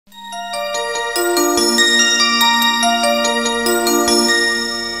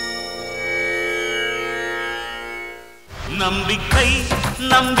நம்பிக்கை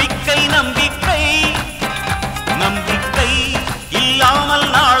நம்பிக்கை நம்பிக்கை நம்பிக்கை இல்லாமல்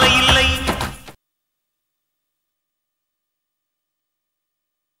நாளை இல்லை.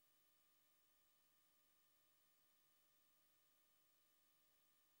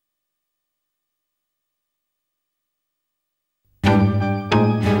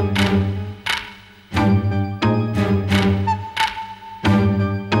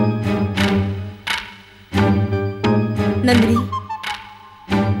 நந்தினி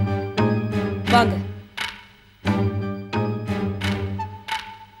வாங்க.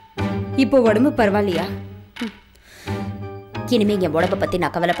 இப்போ உடம்பு பரவாயில்லையா? இனிமே என் உடம்ப பத்தி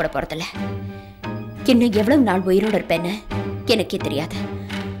நான் கவலைப்பட போறதில்ல. இன்னும் எவ்வளவு நாள் உயிரோடு இருப்பேன்னு எனக்கே தெரியாது.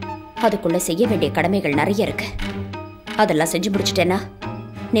 அதுக்குள்ள செய்ய வேண்டிய கடமைகள் நிறைய இருக்கு. அதெல்லாம் செஞ்சு முடிச்சிட்டேன்னா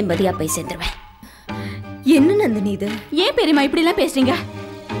நிம்மதியா போய் சேர்ந்துருவேன். என்ன நந்தினி இது? ஏன் பெரியம்மா இப்படி எல்லாம் பேசுறீங்க?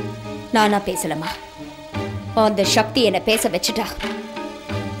 நானா பேசலமா? அந்த சக்தி என்ன பேச வச்சுட்டா.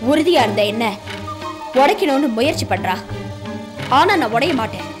 உறுதியா இருந்த என்ன உடைக்கணும்னு முயற்சி பண்றா. ஆனா நான் உடைய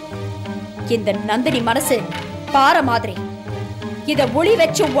மாட்டேன். இந்த நந்தினி மனசு பாறை மாதிரி. இத ஒளி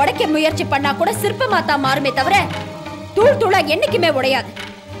வச்சு உடைக்க முயற்சி பண்ணா கூட சிற்பமா தான் மாறுமே தவிர தூள் தூளா என்னைக்குமே உடையாது.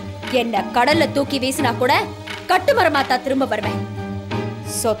 என்ன கடல்ல தூக்கி வீசினா கூட கட்டுமரமா தான் திரும்ப வருவேன்.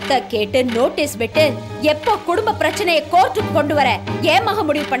 சொத்தை கேட்டு நோட்டீஸ் விட்டு எப்போ குடும்ப பிரச்சனையை கோர்ட்டுக்கு கொண்டு வர ஏன் மக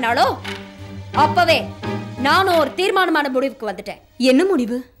முடிவு பண்ணாலோ அப்பவே நானும் ஒரு தீர்மானமான முடிவுக்கு வந்துட்டேன். என்ன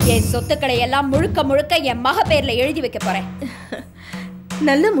முடிவு? என் சொத்துக்களை எல்லாம் முழுக்க முழுக்க என் மக பேர்ல எழுதி வைக்க போறேன்.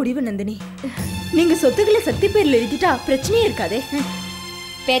 நல்ல முடிவு நந்தினி. நீங்க சொத்துக்களை சக்தி பேர்ல எழுதிட்டா பிரச்சனையே இருக்காதே.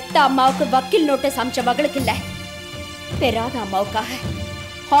 பெத்த அம்மாவுக்கு வக்கீல் நோட்டீஸ் அமிச்ச மகளுக்கு இல்ல, பெறாத அம்மாவுக்காக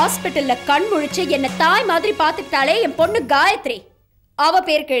ஹாஸ்பிட்டல்ல கண் முழிச்சு என்ன தாய் மாதிரி பாத்துக்கிட்டாலே என் பொண்ணு காயத்ரி, அவ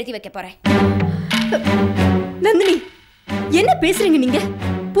பேருக்கு எழுதி வைக்க போறேன். நந்தினி என்ன பேசுறீங்க நீங்க?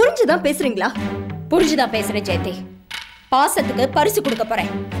 புரிஞ்சுதான் பேசுறீங்களா? புரிஞ்சுதான் பேசுறேன் ஜெயந்தி. பாசத்துக்கு பரிசு கொடுக்க போறேன்.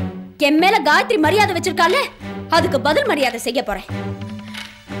 என் மேல காயத்ரி மரியாதை வச்சிருக்கால, அதுக்கு பதில் மரியாதை செய்ய போறேன்.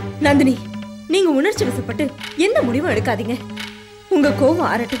 நந்தினி நீங்க உணர்ச்சி வசப்பட்டு எந்த முடிவும் எடுக்காதீங்க. உங்க கோவம்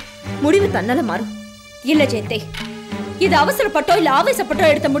ஆறட்டும், முடிவு தன்னால மாறும். இல்ல ஜெயந்தி, இது அவசரப்பட்டோ இல்ல ஆவேசப்பட்டோ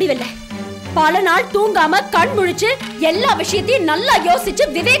எடுத்த முடிவில்லை. பல நாள் தூங்காம கண் முழிச்சு எல்லா விஷயத்தையும் நல்லா யோசிச்சு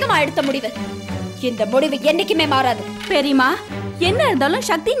விவேகமா எடுத்த முடிவு. இந்த முடிவு என்னைக்குமே மாறாது. பெரியம்மா என்ன இருந்தாலும்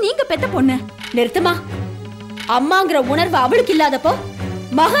சக்தி நீங்க பெத்த பொண்ணு. நிறுத்துமா. அம்மாங்கிற உணர்வு அவளுக்கு இல்லாதப்போ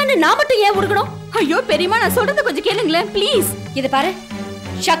மகான்னு நான் மட்டும் ஏன் உருகணும்? ஐயோ பெரியம்மா நான் சொல்றது கொஞ்சம் கேளுங்களேன் ப்ளீஸ். இது பாரு,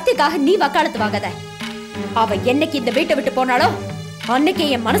 சக்திக்காக நீ வக்காலத்து வாங்காத. அவ என்னைக்கு இந்த வீட்டை விட்டு போனாலோ அன்னைக்கு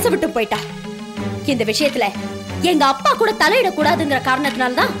என் மனசை விட்டு போயிட்டா. இந்த விஷயத்துல எங்க அப்பா கூட தலையிடக்கூடாதுங்கிற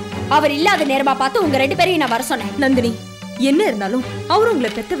காரணத்தினால்தான் அவர் இல்லாத நேரமா பார்த்து உங்க ரெண்டு பேரையும் நான் வர சொன்னேன். நந்தினி என்ன இருந்தாலும் அவரு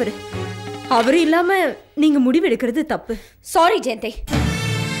உங்களை பெத்தவரு. அவரு இல்லாம நீங்க முடிவு எடுக்கிறது தப்பு. சாரி ஜெயந்தி,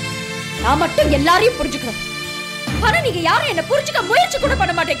 நான் மட்டும் எல்லாரையும் புரிஞ்சுக்கணும். ஆனா நீங்க யாரும் என்ன புரிஞ்சுக்க முயற்சி கூட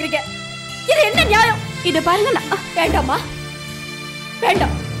பண்ண மாட்டேங்கிறீங்க. இது என்ன நியாயம்? இத பாருங்க. வேண்டாமா,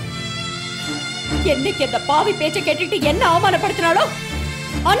 வேண்டாம். என்னைக்கு அந்த பாவி பேச்ச கேட்டுட்டு என்ன அவமானப்படுத்தினாலோ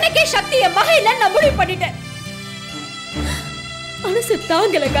அன்னைக்கே சக்தி என் மகன் இல்லைன்னு நான் முடிவு பண்ணிட்டேன். மனசு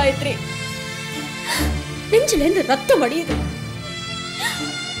தாங்கல காயத்ரி. நெஞ்சில இருந்து ரத்தம் வடியுது.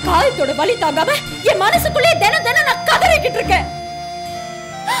 காயத்தோட வலி தாங்காம என் மனசுக்குள்ளே தினம் தினம் நான் கதறிக்கிட்டு இருக்கேன்.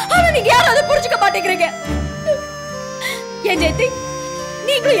 ஆனா நீங்க யாரும் அதை புரிஞ்சுக்க மாட்டேங்கிறீங்க. ஏன் ஜெயந்தி,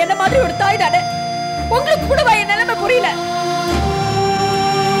 நீங்களும் என்ன மாதிரி ஒரு தாய் தானே. உங்களுக்கு கூட என் நிலைமை புரியல.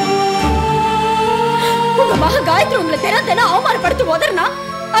 உங்க மக காயத்ரி உங்களை தினம் தினம் அவமானப்படுத்தி உதறினா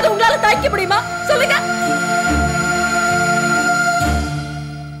அது உங்களால தாய்க்க முடியுமா? சொல்லுங்க.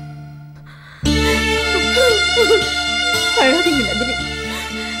 அழாதீங்க நந்தினி,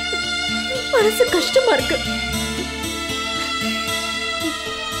 மனசு கஷ்டமா இருக்கு.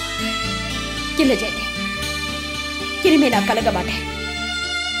 இல்ல ஜெயந்தி, இனிமே நான் கலங்க மாட்டேன்.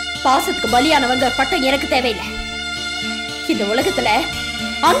 பாசத்துக்கு பலியானவங்க பட்டம் எனக்கு தேவையில்லை. இந்த உலகத்துல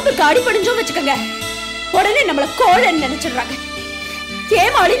அன்புக்கு அடிபடிஞ்சும் வச்சுக்கோங்க, உடனே நம்மள கோழன்னு நினைச்சிடுறாங்க,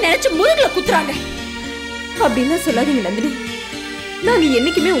 ஏமாளி நினைச்சு முதுகுல குத்துறாங்க. அப்படின்லாம் சொல்லாதீங்க நந்தினி, நாங்க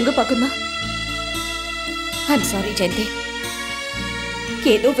என்னைக்குமே உங்க பக்கம்தான். ஐம் சாரி ஜெயந்தி,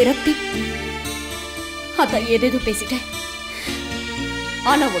 ஏதோ விரக்தி, அதான் ஏதேதோ பேசிட்டேன்.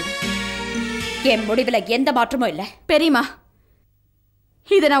 ஆனா ஒண்ணு, என் முடிவுல எந்த மாற்றமும் இல்ல. பெரியம்மா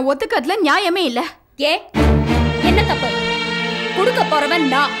இத நான் ஒத்துக்கிறதுல நியாயமே இல்ல. ஏ என்ன தப்பு? கொடுக்க போறவன்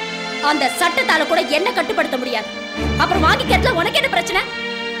நான். அந்த சட்டத்தால கூட என்ன கட்டுப்படுத்த முடியாது. அப்புறம் வாங்கிக்கிறதுல உனக்கு என்ன பிரச்சனை?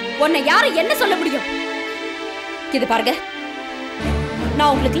 உன்னை யாரும் என்ன சொல்ல முடியும்? இது பாருங்க,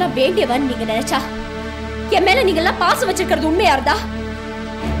 நான் உங்களுக்கு எல்லாம் வேண்டியவன் நீங்க நினைச்சா, என் மேல நீங்க எல்லாம் பாசம் வச்சிருக்கிறது உண்மையா இருந்தா,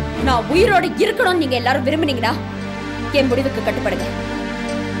 நான் உயிரோடு இருக்கணும்னு நீங்க எல்லாரும் விரும்புனீங்கன்னா என் முடிவுக்கு கட்டுப்படுங்க.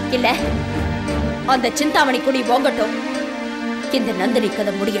 இல்ல அந்த சிந்தாமணி குடி போங்கட்டும், இந்த நந்தினி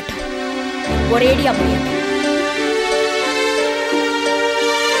கதை முடியட்டும், ஒரேடியா முடியட்டும்.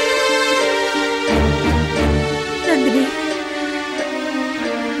 நந்தினி,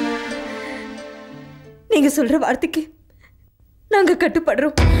 நீங்க சொல்ற வார்த்தைக்கு நாங்க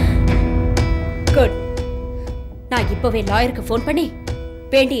கட்டுப்படுறோம். குட். நான் இப்பவே லாயருக்கு ஃபோன் பண்ணி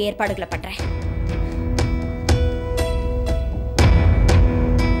வேண்டிய ஏற்பாடுகளை பண்றேன்.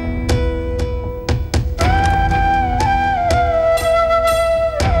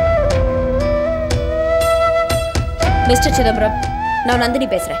 மிஸ்டர் சிதம்பரம், நான் நந்தினி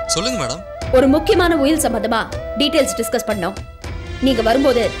பேசுறேன். சொல்லுங்க மேடம். ஒரு முக்கியமான உயில் சம்பந்தமா டீடைல்ஸ் டிஸ்கஸ் பண்ணோம். நீங்க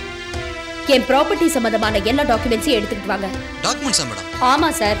வரும்போது என் ப்ராப்பர்ட்டி சம்பந்தமான எல்லா டாக்குமெண்ட்ஸையும் எடுத்துக்கிட்டு வாங்க. டாக்குமெண்ட்ஸா மேடம்? ஆமா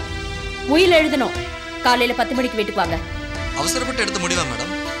சார், உயில் எழுதணும். காலையில 10 மணிக்கு வீட்டுக்கு வாங்க. அவசரப்பட்டு எடுத்த முடிவா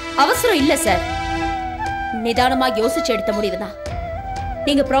மேடம்? அவசரம் இல்ல சார், நிதானமா யோசிச்சு எடுத்த முடிவுதான்.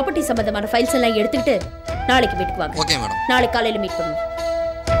 நீங்க ப்ராப்பர்ட்டி சம்பந்தமான ஃபைல்ஸ் எல்லாம் எடுத்துக்கிட்டு நாளைக்கு வீட்டுக்கு வாங்க. Okay madam. நாளைக்கு காலையில மீட் பண்ணுவோம்.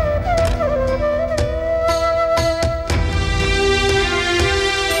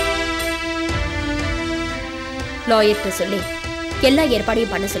 லாயர்கிட்ட சொல்லி எல்லா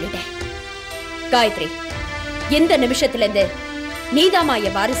ஏற்பாடையும் பண்ண சொல்லிட்டேன். காயத்ரி, எந்த நிமிஷத்துல இருந்து நீதாமா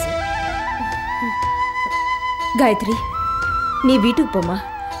என் வாரிசு. காயத்ரி, நீ வீட்டுக்கு போமா.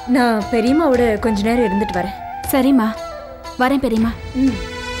 நான் பெரியம்மாவோட கொஞ்ச நேரம் இருந்துட்டு வரேன். சரிம்மா, வரேன் பெரியம்மா.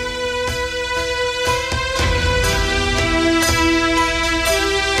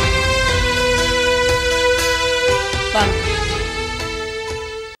 வாங்க.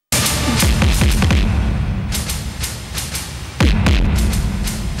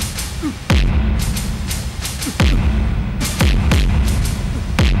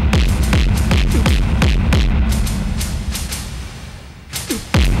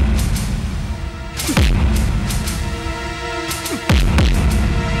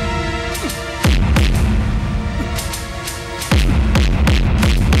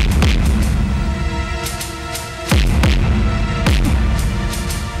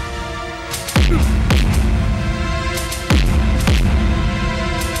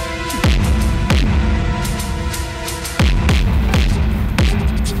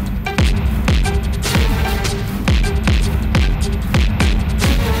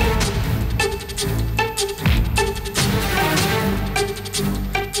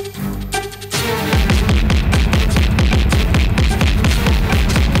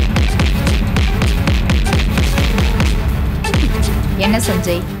 என்ன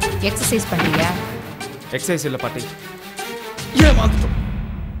சஞ்சய், எக்ஸசைஸ் பண்றியா? எக்ஸசைஸ் இல்ல பாட்டி, ஏமாந்துட்டோம்.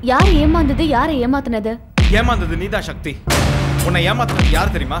 யார் ஏமாந்தது? யாரை ஏமாத்துனது? ஏமாந்தது நீதான் சக்தி. உன்னை ஏமாத்துனது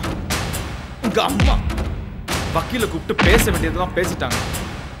யார் தெரியுமா? உங்க அம்மா. வக்கீல கூப்பிட்டு பேச வேண்டியதெல்லாம் பேசிட்டாங்க.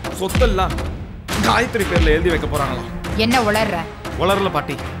 சொத்தெல்லாம் காயத்ரி பேர்ல எழுதி வைக்க போறாங்களாம். என்ன உளர்ற? உளரல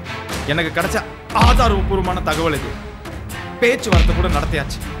பாட்டி, எனக்கு கிடைச்ச ஆதாரபூர்வமான தகவல் இது. பேச்சுவார்த்தை கூட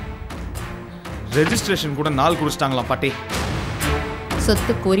நடத்தியாச்சு, ரெஜிஸ்ட்ரேஷன் கூட நாள் குறிச்சிட்டாங்களாம் பாட்டி.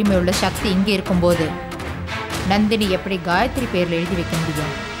 சொத்துக்கு உரிமை உள்ள சக்தி இங்க இருக்கும்போது நந்தினி எப்படி காயத்ரி பேர்ல எழுதி வைக்க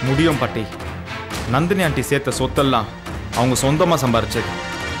முடியும்? முடியும் பாட்டி. நந்தினி ஆண்டி சேர்த்த சொத்தெல்லாம் அவங்க சொந்தமா சம்பாரிச்சது.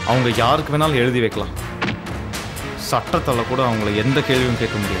 அவங்க யாருக்கு வேணாலும் எழுதி வைக்கலாம். சட்டத்தால கூட அவங்கள எந்த கேள்வியும்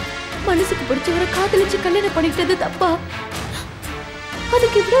கேட்க முடியாது. மனசுக்கு பிடிச்சவரை காதலிச்சு கல்யாணம் பண்ணிக்கிட்டது தப்பா?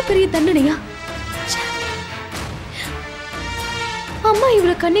 அதுக்கு இவ்வளவு பெரிய தண்டனையா? அம்மா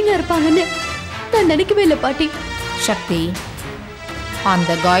இவ்வளவு கண்ணிங்கா இருப்பாங்கன்னு நான் நினைக்கவே இல்லை பாட்டி. சக்தி,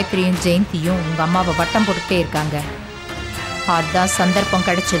 அந்த காயத்ரியும் ஜெயந்தியும் உங்க அம்மாவை வட்டம் போட்டுட்டே இருக்காங்க. அதான் சந்தர்ப்பம்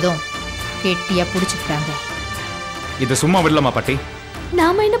கிடைச்சதும் கெட்டியா புடிச்சுக்கிட்டாங்க. இதை சும்மா விடலாமா பாட்டி?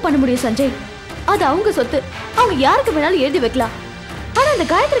 நாம என்ன பண்ண முடியும் சஞ்சய்? அது அவங்க சொத்து, அவங்க யாருக்கு வேணாலும் எழுதி வைக்கலாம். ஆனா அந்த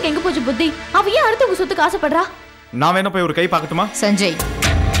காயத்ரிக்கு எங்க போச்சு புத்தி? அவ ஏன் அடுத்தவங்க சொத்துக்கு ஆசைப்படுறா? நான் வேணா போய் ஒரு கை பார்க்கட்டுமா? சஞ்சய்,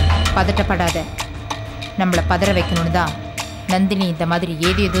 பதட்டப்படாத. நம்மளை பதற வைக்கணும்னு தான் நந்தினி இந்த மாதிரி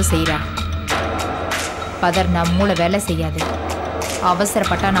ஏதோ செய்யறா. பதர்னா மூளை வேலை செய்யாது.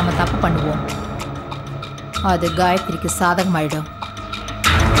 அவசரப்பட்டா நாம தப்பு பண்ணுவோம். அது காயத்ரிக்கு சாதகமாயிடும்.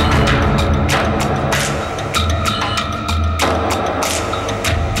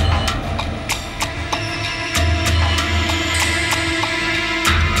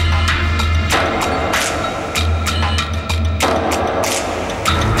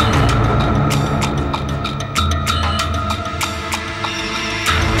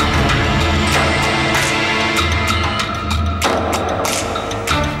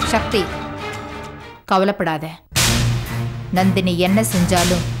 சக்தி, கவலைப்படாத. நந்தினி என்ன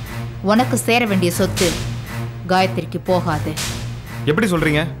செஞ்சாலும் உனக்கு சேர வேண்டிய சொத்து காயத்ரிக்கு போகாது. எப்படி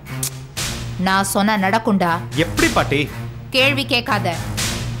சொல்றீங்க? நான் சொன்ன நடக்குண்டா. எப்படி பாட்டி? கேள்வி கேட்காத.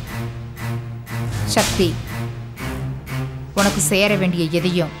 சக்தி, உனக்கு சேர வேண்டிய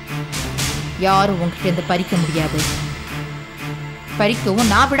எதையும் யாரும் உன்கிட்ட இருந்து பறிக்க முடியாது.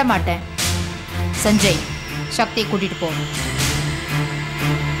 பறிக்கவும் நான் விட மாட்டேன். சஞ்சய், சக்தியை கூட்டிட்டு போ.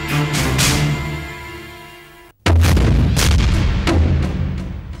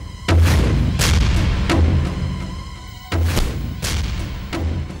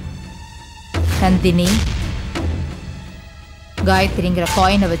 நந்தினி, காயத்ரிங்கிற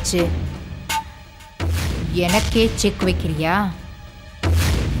காயினை வச்சு எனக்கே செக் வைக்கிறியா?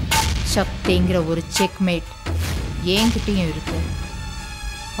 சக்திங்கிற ஒரு செக்மேட் என்கிட்டயும் இருக்கு,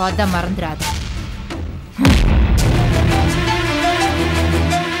 அத மறந்துடாத.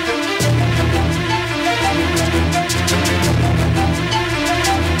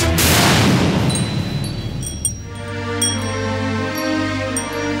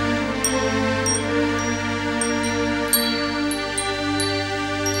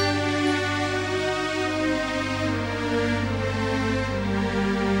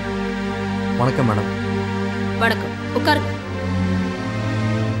 வணக்கம் மேடம். வணக்கம், உட்காருங்க.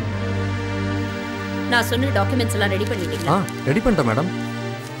 நான் சொன்ன டாக்குமெண்ட்ஸ் எல்லாம் ரெடி பண்ணிட்டீங்களா? ரெடி பண்ணிட்டேன் மேடம்.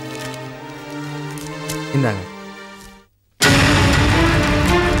 இந்தாங்க.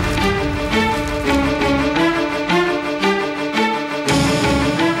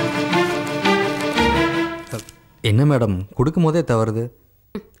 என்ன மேடம், கொடுக்கும் போதே தவறுது?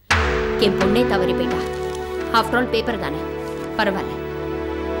 என் பொண்ணே தவறி போயிட்டா. ஆஃப்டர் ஆல் பேப்பர் தானே, பரவாயில்ல.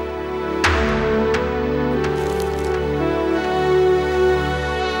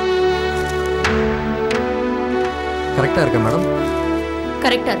 கரெக்டாக இருக்கா மேடம்?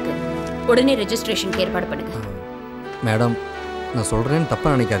 கரெக்டாக இருக்கு. உடனே ரெஜிஸ்ட்ரேஷனுக்கு ஏற்பாடு பண்ணுங்க. மேடம், நான் சொல்கிறேன்னு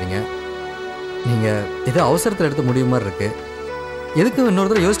தப்பாக நினைக்காதீங்க. நீங்கள் ஏதோ அவசரத்தில் எடுத்த முடிவு மாதிரி இருக்கு. எதுக்கு இன்னொரு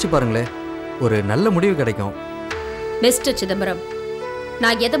தடவை யோசிச்சு பாருங்களேன், ஒரு நல்ல முடிவு கிடைக்கும். மிஸ்டர் சிதம்பரம்,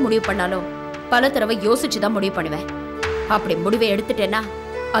 நான் எதை முடிவு பண்ணாலும் பல தடவை யோசிச்சு தான் முடிவு பண்ணுவேன். அப்படி முடிவை எடுத்துட்டேன்னா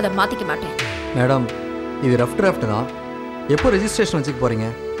அதை மாற்றிக்க மாட்டேன். மேடம், இது ரஃப் டிராஃப்ட் தான். எப்போ ரெஜிஸ்ட்ரேஷன் வச்சுக்க போகிறீங்க?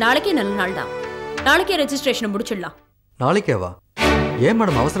 நாளைக்கே நல்ல நாள் தான். நாளைக்கே ரெஜிஸ்ட்ரேஷனை முடிச்சிடலாம். நாளைக்கேவா? ஏன்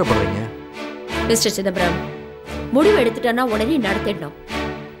மேடம் அவசரப்படுறீங்க? மிஸ்டர் சிதம்பரம், முடிவு எடுத்துட்டேன்னா உடனே நடத்திடணும்.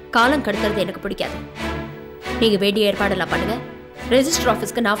 காலம் கடத்துறது எனக்கு பிடிக்காது. நீங்க வேண்டிய ஏற்பாடெல்லாம் பண்ணுங்க. ரெஜிஸ்டர்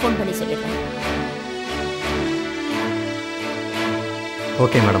ஆஃபீஸ்க்கு நான் ஃபோன் பண்ணி சொல்லிடுறேன்.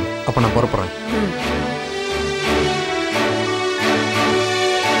 ஓகே மேடம், அப்போ நான் புறப்படுறேன்.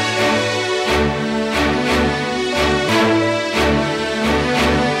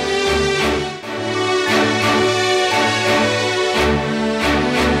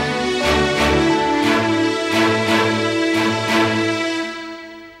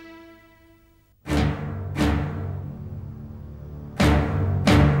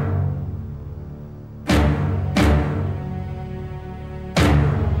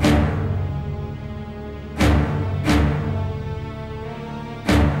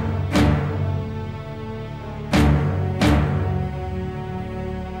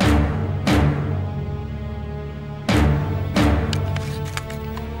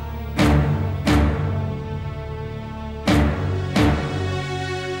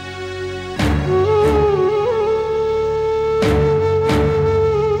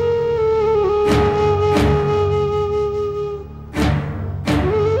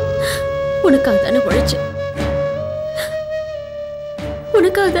 உனக்காக தானே உழைச்சேன்,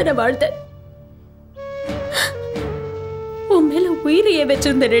 உனக்காக தானே வாழ்ந்தேன். உன் மேல உயிரையே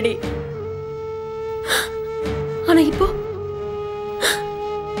வச்சிருந்த ரெடி. ஆனா இப்போ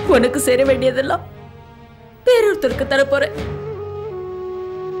உனக்கு சேர வேண்டியதெல்லாம் வேறொருத்தருக்கு தர போறேன்.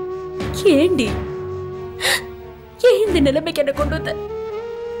 ஏண்டி, ஏன் இந்த நிலைமைக்கு என்ன கொண்டு வந்த?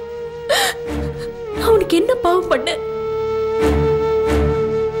 அவனுக்கு என்ன பாவம் பண்ண?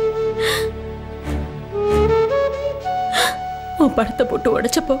 உன் படத்தை போட்டு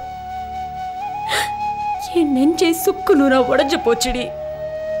உடைச்சப்போ என் நெஞ்சை சுக்கு நூறா உடைஞ்சு போச்சுடி.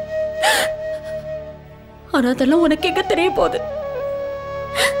 ஆனா அதெல்லாம் உனக்கு எங்க தெரிய போகுது?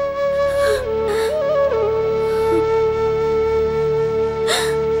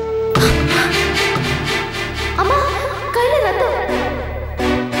 அம்மா, கையில ரத்தம்.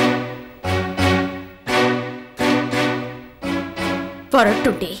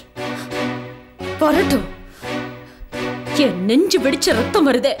 வரட்டும் டி, வரட்டும். என் நெஞ்சு வெடிச்ச ரத்தம்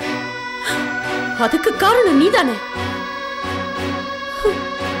வருதே, அதுக்கு காரணம் நீதானே.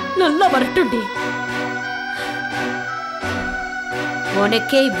 நல்லா வரட்டும் டி.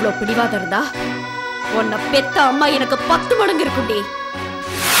 உனக்கே இவ்வளவு பிடிவாதம் இருந்தா உன்னை பெத்த அம்மா எனக்கு 10 மடங்கு இருக்கும்டி.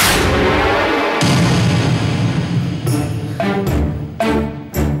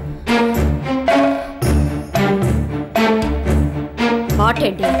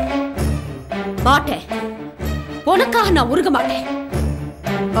 மாட்டேன்டி, மாட்டேன். உனக்காக நான் உருக மாட்டேன்.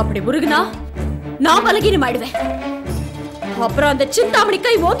 அப்படி உருகுனா நான் பலகீனம் ஆயிடுவேன். அப்புறம் அந்த சிந்தாமணி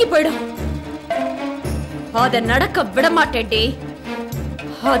கை ஓங்கி போயிடும். அத நடக்க விட மாட்டேன்டி.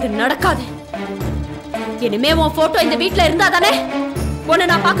 அது நடக்காது. இனிமே உன் போட்டோ இந்த வீட்டுல இருந்தா தானே உன்னை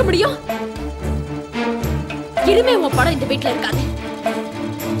நான் பார்க்க முடியும். இனிமே உன் படம் இந்த வீட்டுல இருக்காது.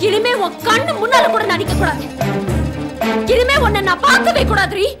 இனிமே உன் கண்ணு முன்னால கூட நடிக்க கூடாது. இனிமே உன்னை நான் பார்க்கவே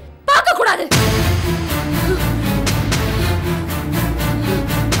கூடாதுரி.